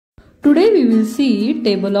Today we will see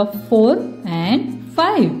table of 4 and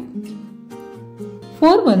 5.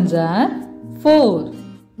 4 ones are 4.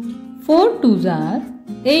 4 twos are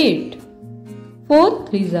 8. 4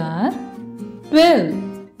 threes are 12.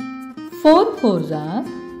 4 fours are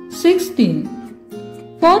 16.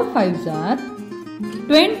 4 fives are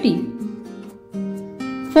 20.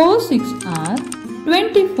 4 six are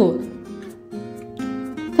 24.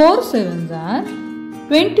 4 sevens are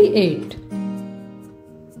 28.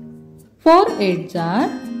 4 eights are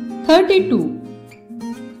 32.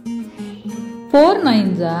 4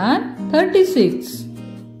 nines are 36.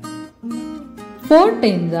 4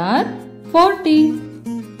 tens are 40.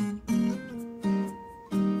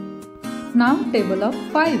 Now table of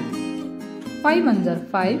 5. 5 ones are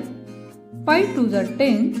 5. 5 twos are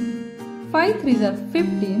 10. 5 threes are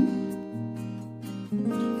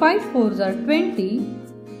 15. 5 fours are 20.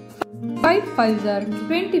 5 fives are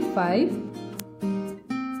 25.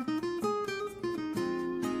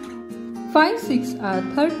 5 six are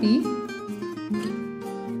 30.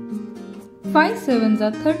 5 sevens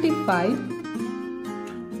are 35.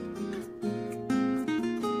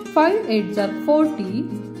 5 eights are 40.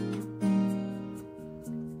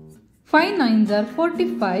 5 nines are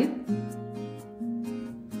 45.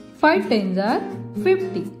 5 tens are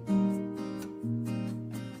 50.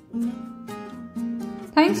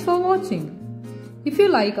 Thanks for watching. If you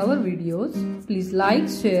like our videos, please like,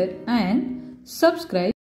 share and subscribe.